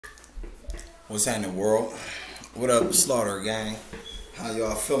What's happening, world? What up, Slaughter gang? How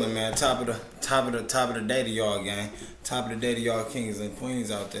y'all feeling, man? Top of the day to y'all, gang. Top of the day to y'all kings and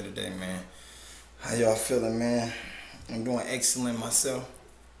queens out there today, man. How y'all feeling, man? I'm doing excellent myself.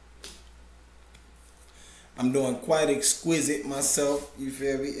 I'm doing quite exquisite myself. You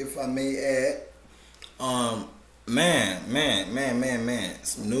feel me? If I may add. Man.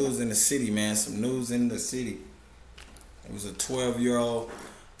 Some news in the city, man. Some news in the city. It was a 12-year-old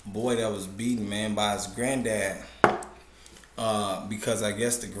boy that was beaten, man, by his granddad. Because I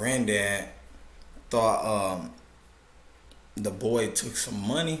guess the granddad thought the boy took some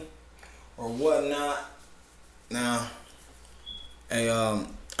money or whatnot. Now, hey, I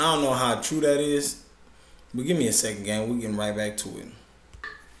don't know how true that is, but give me a second, gang. We're getting right back to it.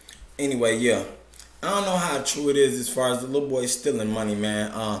 Anyway, yeah. I don't know how true it is as far as the little boy stealing money,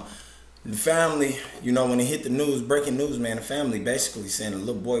 man. The family, you know, when it hit the news, breaking news, man, the family basically saying the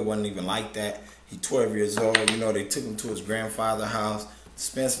little boy wasn't even like that. He 12 years old. You know, they took him to his grandfather's house,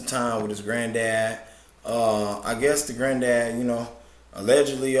 spent some time with his granddad. I guess the granddad, you know,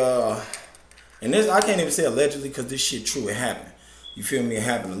 allegedly, and this, I can't even say allegedly because this shit true. It happened. You feel me? It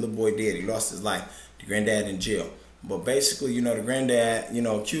happened. The little boy did. He lost his life. The granddad in jail. But basically, you know, the granddad, you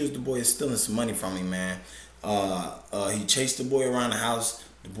know, accused the boy of stealing some money from him, man. He chased the boy around the house.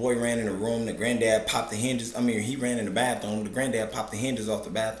 The boy ran in the room. The granddad popped the hinges. He ran in the bathroom. The granddad popped the hinges off the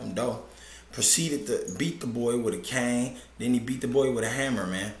bathroom door. Proceeded to beat the boy with a cane. Then he beat the boy with a hammer,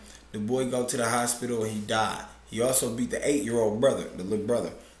 man. The boy go to the hospital and he died. He also beat the 8-year-old brother, the little brother.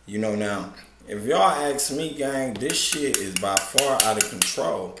 You know, now, if y'all ask me, gang, this shit is by far out of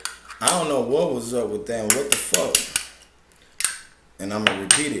control. I don't know what was up with that. What the fuck? And I'm gonna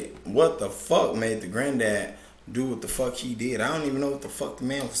repeat it. What the fuck made the granddad do what the fuck he did? I don't even know what the fuck the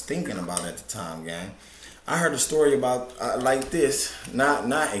man was thinking about at the time, gang. I heard a story about like this,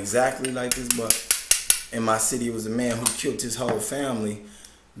 not exactly like this, but in my city it was a man who killed his whole family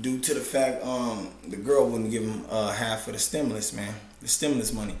due to the fact the girl wouldn't give him half of the stimulus, man. The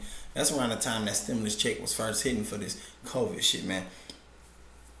stimulus money. That's around the time that stimulus check was first hitting for this COVID shit, man.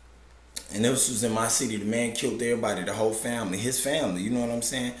 And this was in my city. The man killed everybody, the whole family, his family. You know what I'm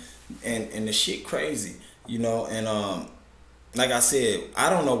saying? And the shit crazy, you know. And like I said, I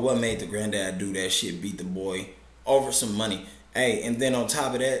don't know what made the granddad do that shit, beat the boy over some money. Hey, and then on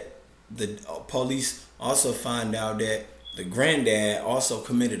top of that, the police also find out that the granddad also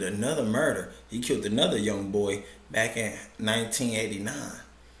committed another murder. He killed another young boy back in 1989.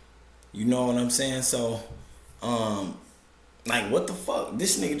 You know what I'm saying? So, like, what the fuck?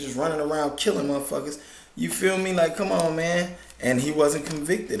 This nigga just running around killing motherfuckers. You feel me? Like, come on, man. And he wasn't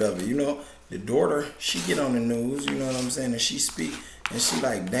convicted of it, you know. The daughter, she get on the news, you know what I'm saying, and she speak, and she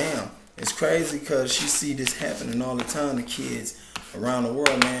like, damn, it's crazy because she see this happening all the time to kids around the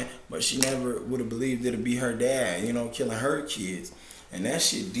world, man, but she never would have believed it'd be her dad, you know, killing her kids. And that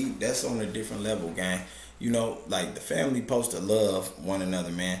shit deep, that's on a different level, gang. You know, like, the family supposed to love one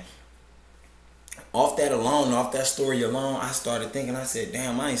another, man. Off that alone, off that story alone, I started thinking, I said,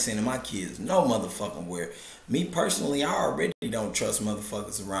 damn, I ain't sending my kids no motherfucking where. Me personally, I already don't trust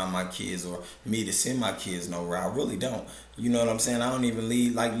motherfuckers around my kids or me to send my kids nowhere. I really don't. You know what I'm saying? I don't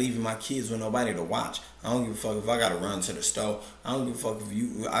even like leaving my kids with nobody to watch. I don't give a fuck if I gotta run to the store. I don't give a fuck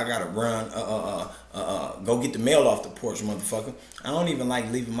if I gotta run, go get the mail off the porch, motherfucker. I don't even like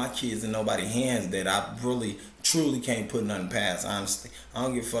leaving my kids in nobody's hands that I really, truly can't put nothing past, honestly. I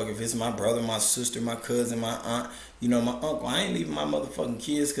don't give a fuck if it's my brother, my sister, my cousin, my aunt, you know, my uncle. I ain't leaving my motherfucking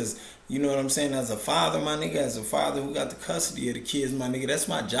kids because, you know what I'm saying, as a father, my nigga, as a father who got the custody of the kids, my nigga, that's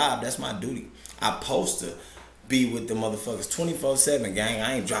my job, that's my duty. I'm supposed to be with the motherfuckers 24/7, gang.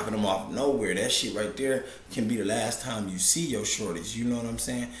 I ain't dropping them off nowhere. That shit right there can be the last time you see your shorties, you know what I'm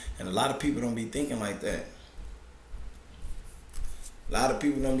saying? And a lot of people don't be thinking like that. A lot of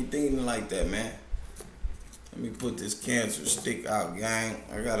people don't be thinking like that, man. Let me put this cancer stick out, gang.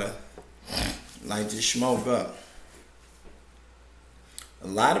 I gotta light this smoke up. A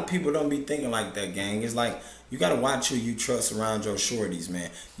lot of people don't be thinking like that, gang. It's like, you gotta watch who you trust around your shorties,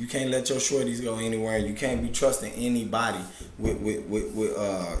 man. You can't let your shorties go anywhere. You can't be trusting anybody with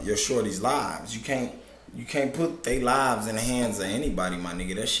your shorties' lives. You can't put their lives in the hands of anybody, my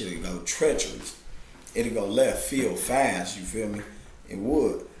nigga. That shit'll go treacherous. It'll go left field fast, you feel me? It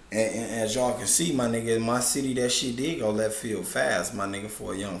would. And as y'all can see, my nigga, in my city, that shit did go left field fast, my nigga,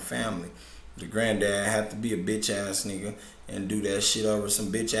 for a young family. The granddad had to be a bitch ass nigga and do that shit over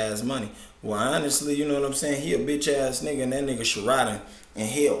some bitch ass money. Well, honestly, you know what I'm saying? He a bitch ass nigga and that nigga should rot in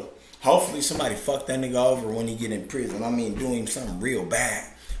hell. Hopefully somebody fuck that nigga over when he get in prison. I mean, do him something real bad.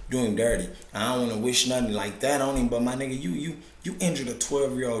 do him dirty. I don't want to wish nothing like that on him, but my nigga, you injured a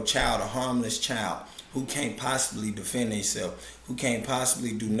 12-year-old child, a harmless child, who can't possibly defend themselves, who can't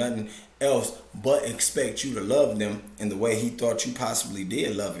possibly do nothing else but expect you to love them in the way he thought you possibly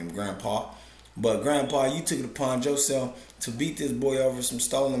did love him, Grandpa. But Grandpa, you took it upon yourself to beat this boy over some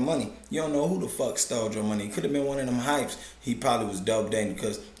stolen money. You don't know who the fuck stole your money. It could have been one of them hypes. He probably was dope dating,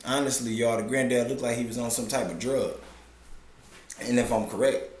 because honestly, y'all, the granddad looked like he was on some type of drug. And if I'm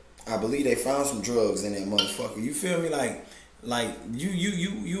correct, I believe they found some drugs in that motherfucker. You feel me? Like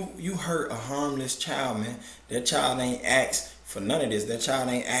you hurt a harmless child, man. That child ain't asked for none of this. That child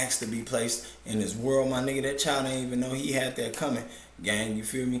ain't asked to be placed in this world, my nigga. That child ain't even know he had that coming, gang. You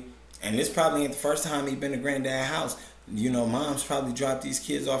feel me? And this probably ain't the first time he been to granddad's house. You know, moms probably drop these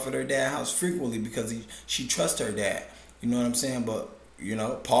kids off at her dad's house frequently because she trusts her dad. You know what I'm saying? But, you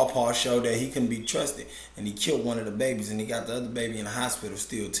know, Paw showed that he couldn't be trusted. And he killed one of the babies, and he got the other baby in the hospital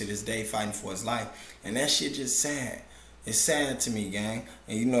still to this day fighting for his life. And that shit just sad. It's sad to me, gang.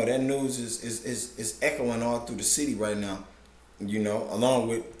 And, you know, that news is echoing all through the city right now. You know, along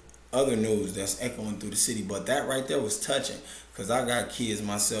with other news that's echoing through the city. But that right there was touching, because I got kids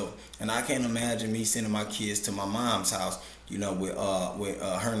myself, and I can't imagine me sending my kids to my mom's house, you know, with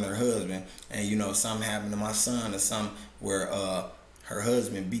her and her husband, and, you know, something happened to my son or something where her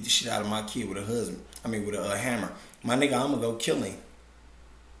husband beat the shit out of my kid with a hammer. My nigga, I'm gonna go kill him.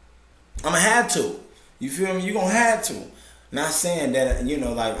 I'm gonna have to. You feel me? You gonna have to. Not saying that, you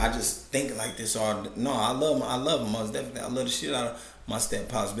know, like, I just think like this or no. I love him most definitely. I love the shit out of my step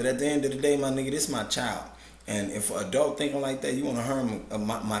pops. But at the end of the day, my nigga, this is my child. And if an adult thinking like that, you want to harm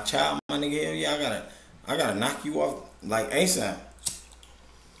my child, my nigga, hell yeah, I gotta knock you off like ASAP.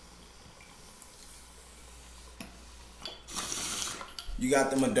 You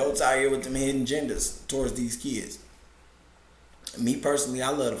got them adults out here with them hidden genders towards these kids. Me personally, I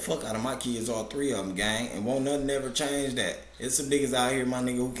love the fuck out of my kids, all three of them, gang, and won't nothing ever change that. It's some niggas out here, my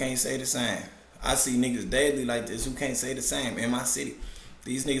nigga, who can't say the same. I see niggas daily like this who can't say the same in my city.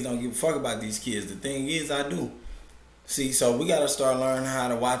 These niggas don't give a fuck about these kids. The thing is, I do. See, so we gotta start learning how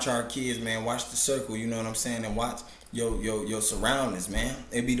to watch our kids, man. Watch the circle, you know what I'm saying, and watch your surroundings, man.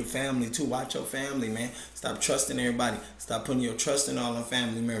 It be the family too. Watch your family, man. Stop trusting everybody. Stop putting your trust in all them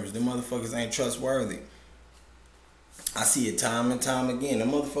family members. Them motherfuckers ain't trustworthy. I see it time and time again.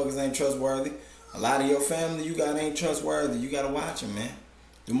 Them motherfuckers ain't trustworthy. A lot of your family you got ain't trustworthy. You gotta watch them, man.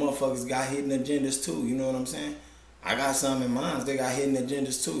 Them motherfuckers got hidden agendas too. You know what I'm saying? I got some in mine. They got hidden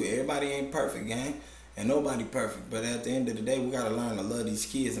agendas too. Everybody ain't perfect, gang. And nobody perfect. But at the end of the day, we gotta learn to love these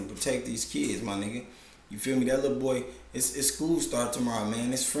kids and protect these kids, my nigga. You feel me? That little boy, it's school start tomorrow,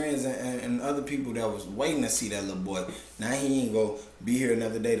 man. His friends and other people that was waiting to see that little boy. Now he ain't gonna be here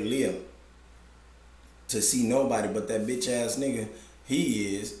another day to live. To see nobody but that bitch ass nigga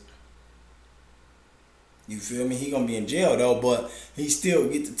he is. You feel me? He gonna be in jail though, but he still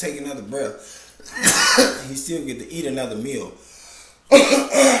get to take another breath. He still get to eat another meal.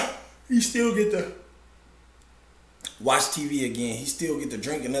 He still get to watch TV again. He still get to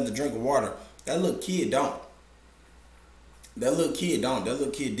drink another drink of water. That little kid don't. That little kid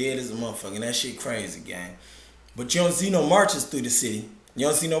dead as a motherfucker. And that shit crazy, gang. But you don't see no marches through the city. You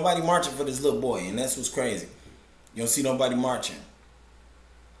don't see nobody marching for this little boy, and that's what's crazy. You don't see nobody marching.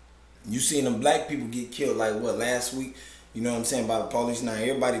 You seen them black people get killed like what, last week? You know what I'm saying, by the police. Now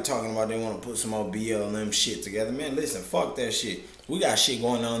everybody talking about they want to put some more BLM shit together. Man, listen, fuck that shit. We got shit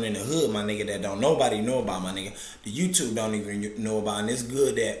going on in the hood, my nigga, that don't nobody know about, my nigga. The YouTube don't even know about, and it's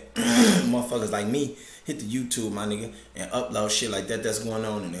good that motherfuckers like me hit the YouTube, my nigga, and upload shit like that that's going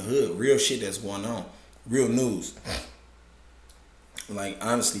on in the hood. Real shit that's going on. Real news. Like,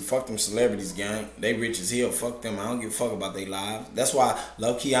 honestly, fuck them celebrities, gang. They rich as hell. Fuck them. I don't give a fuck about their lives. That's why,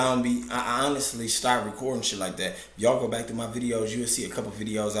 low-key, I honestly start recording shit like that. If y'all go back to my videos, you'll see a couple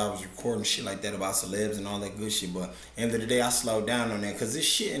videos I was recording shit like that about celebs and all that good shit. But, end of the day, I slowed down on that. Because this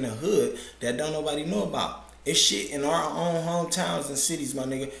shit in the hood that don't nobody know about. It's shit in our own hometowns and cities, my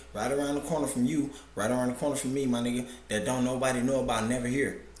nigga. Right around the corner from you. Right around the corner from me, my nigga. That don't nobody know about, never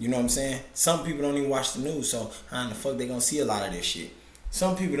hear. You know what I'm saying? Some people don't even watch the news. So, how in the fuck they gonna see a lot of this shit?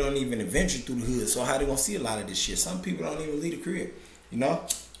 Some people don't even adventure through the hood, so how they gonna see a lot of this shit? Some people don't even leave the crib, you know?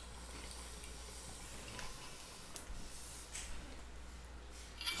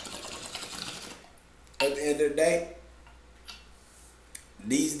 At the end of the day,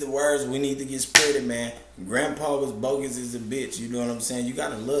 these are the words we need to get spreaded, man. Grandpa was bogus as a bitch, you know what I'm saying? You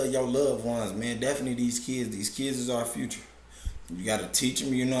gotta love your loved ones, man. Definitely these kids. These kids is our future. You gotta teach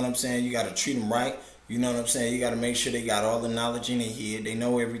them, you know what I'm saying? You gotta treat them right. You know what I'm saying? You got to make sure they got all the knowledge in their head. They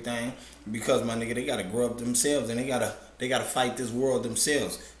know everything. Because, my nigga, they got to grow up themselves. And they got they gotta fight this world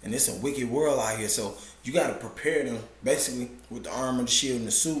themselves, and it's a wicked world out here. So you gotta prepare them basically with the armor, the shield, and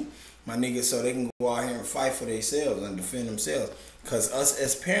the suit, my nigga, so they can go out here and fight for themselves and defend themselves. Cause us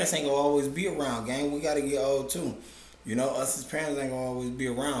as parents ain't gonna always be around, gang. We gotta get old too. You know, us as parents ain't gonna always be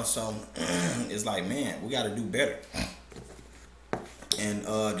around. So it's like, man, we gotta do better. And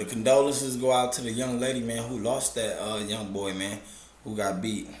the condolences go out to the young lady, man, who lost that young boy, man, who got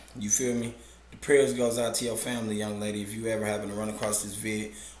beat. You feel me? The prayers goes out to your family, young lady, if you ever happen to run across this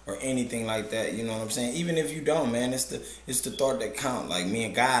vid or anything like that. You know what I'm saying? Even if you don't, man, it's the thought that count. Like me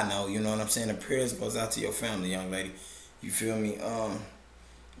and God know. You know what I'm saying? The prayers goes out to your family, young lady. You feel me?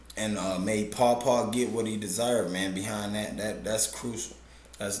 And may Paw get what he deserved, man. Behind that's crucial.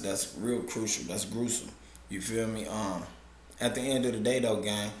 That's real crucial. That's gruesome. You feel me? At the end of the day, though,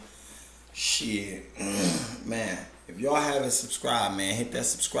 gang, shit, man, if y'all haven't subscribed, man, hit that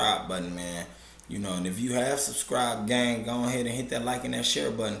subscribe button, man. You know, and if you have subscribed, gang, go ahead and hit that like and that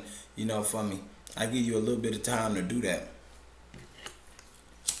share button, you know, for me. I give you a little bit of time to do that.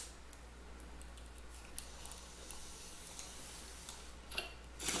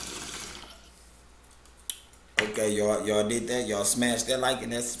 Okay, y'all did that. Y'all smashed that like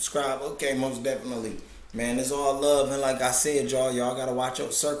and that subscribe. Okay, most definitely. Man, it's all love, and like I said, y'all gotta watch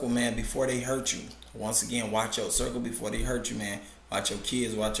your circle, man, before they hurt you. Once again, watch your circle before they hurt you, man. Watch your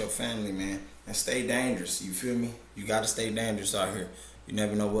kids, watch your family, man, and stay dangerous. You feel me? You gotta stay dangerous out here. You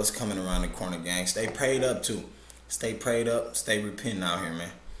never know what's coming around the corner, gang. Stay prayed up too. Stay prayed up. Stay repenting out here,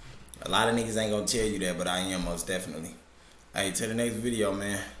 man. A lot of niggas ain't gonna tell you that, but I am most definitely. Hey, till the next video,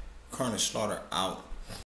 man. Karnage Slaughter out.